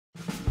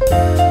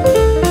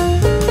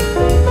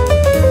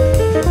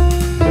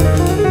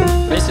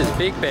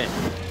Big Ben,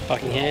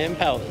 Buckingham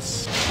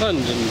Palace,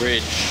 London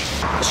Bridge,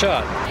 The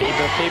Shard,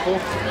 people,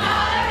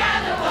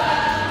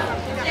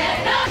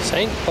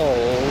 St.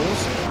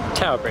 Paul's,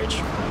 Tower Bridge,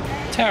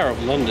 Tower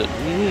of London,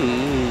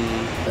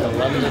 the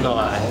London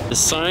Eye, the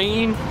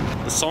sign,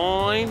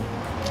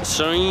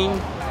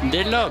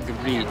 the Log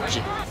Bridge,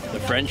 the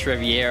French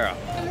Riviera,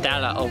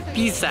 Dalla of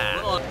Pisa,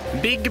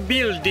 Big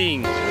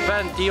Building,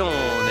 Pantheone,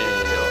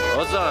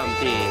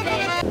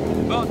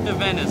 Osante, Boat to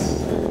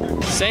Venice,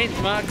 St.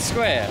 Mark's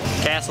Square,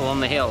 Castle on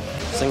the Hill,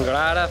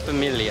 Sagrada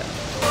Familia,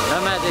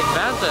 the Magic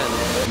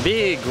Fountain,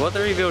 Big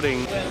Watery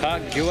Building,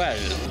 Park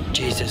Güell,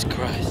 Jesus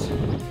Christ.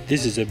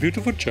 This is a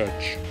beautiful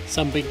church.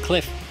 Some big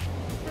cliff.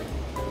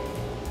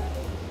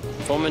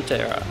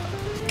 Formentera,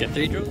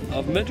 Cathedral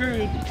of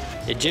Madrid,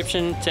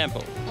 Egyptian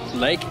Temple,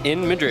 Lake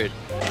in Madrid,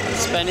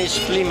 Spanish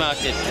Flea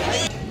Market,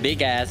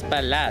 Big Ass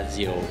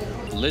Palazzo,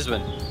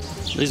 Lisbon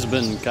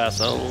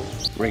Castle,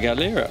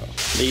 Regalero,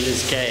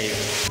 Leader's Cave,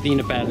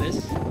 Vina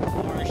Palace,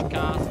 Irish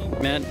Castle,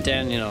 Mount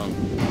Dandenong,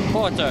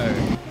 Porto,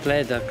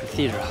 Playa de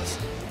Cathedrals,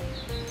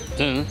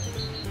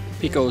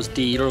 Picos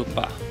de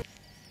Europa.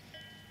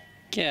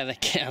 Get out of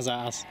the cow's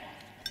ass.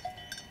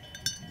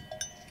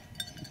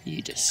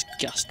 You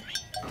disgust me.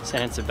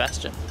 San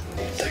Sebastian,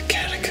 the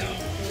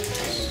Catacombs,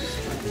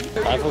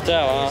 Eiffel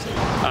Tower,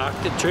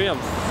 Arc de Triomphe,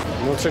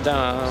 Notre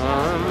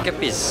Dame,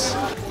 Capis,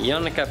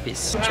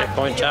 Capis,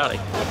 Checkpoint Charlie,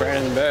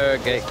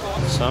 Brandenburg Gate,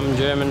 some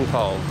German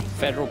pole,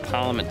 Federal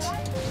Parliament,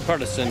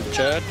 Protestant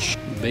Church,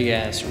 Big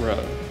Ass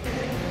Road,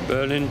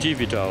 Berlin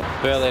TV Tower,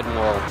 Berlin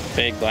Wall,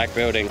 Big Black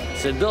Building,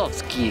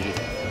 Sadovsky,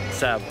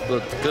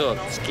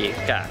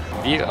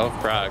 View of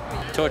Prague,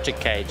 Torture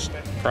Cage,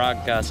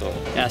 Prague Castle,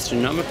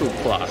 Astronomical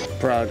Clock,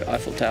 Prague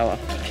Eiffel Tower,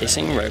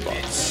 Pissing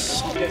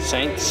Robots,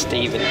 St.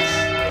 Stephen's,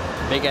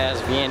 Big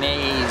Ass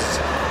Viennese,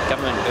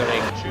 Government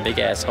Building, Big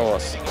Ass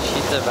Horse,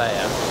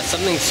 Schitterweiher,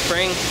 Something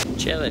Spring,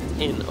 Chelit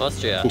in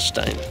Austria,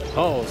 Stein,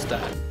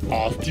 Holstein,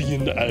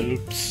 Austrian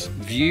Alps,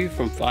 View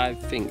from Five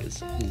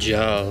Fingers,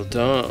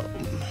 Jardin,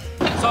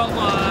 Salt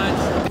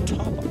Mines,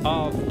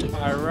 Top of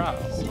Tyrol,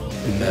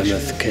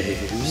 Mammoth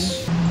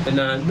Caves,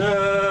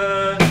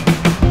 Banana,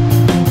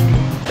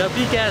 the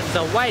Big Ass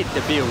White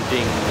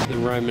Building, the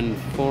Roman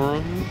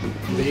Forum,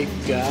 Big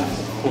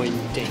Ass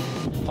Pointing,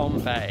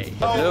 Pompeii,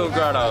 Little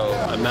Grotto,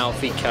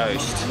 Amalfi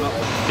Coast,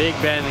 Big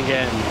Ben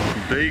again,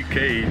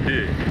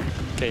 BKD,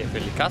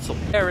 Caerphilly Castle,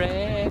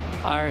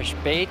 Irish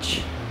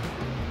Beach,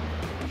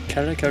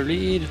 Calico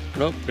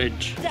Rope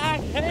Bridge,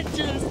 Dark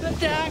Hedges, the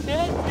Dark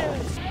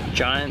Hedges,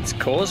 Giant's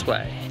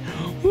Causeway,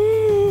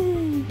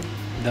 woo!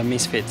 The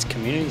Misfits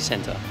Community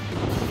Centre,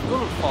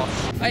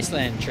 Gullfoss,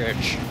 Iceland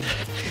Church.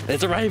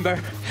 There's a rainbow.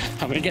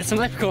 I'm gonna get some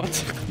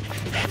leprechauns.